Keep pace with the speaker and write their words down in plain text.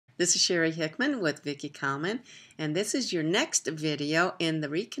This is Sherry Hickman with Vicki Kalman, and this is your next video in the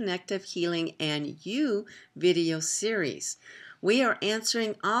Reconnective Healing and You video series. We are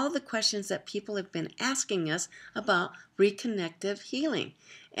answering all the questions that people have been asking us about reconnective healing.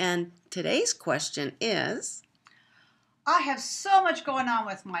 And today's question is, I have so much going on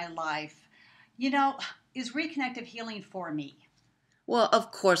with my life. Is reconnective healing for me? well,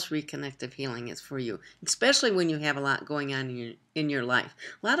 of course, reconnective healing is for you, especially when you have a lot going on in your life.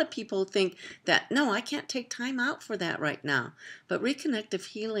 A lot of people think that, no, I can't take time out for that right now. But reconnective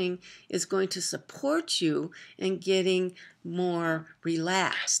healing is going to support you in getting more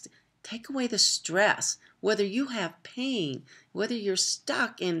relaxed. Take away the stress, whether you have pain, whether you're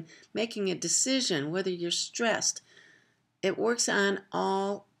stuck in making a decision, whether you're stressed. It works on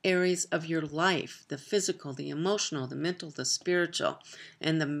all areas of your life, the physical, the emotional, the mental, the spiritual.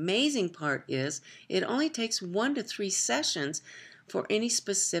 And the amazing part is it only takes 1 to 3 sessions for any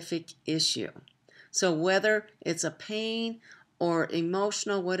specific issue. So whether it's a pain or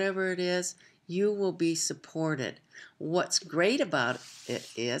emotional, whatever it is, you will be supported. What's great about it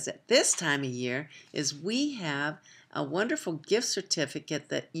is at this time of year is we have a wonderful gift certificate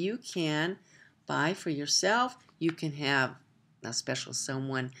that you can buy for yourself. You can have a special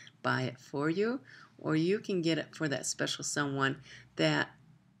someone buy it for you, or you can get it for that special someone that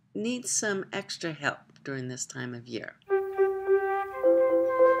needs some extra help during this time of year.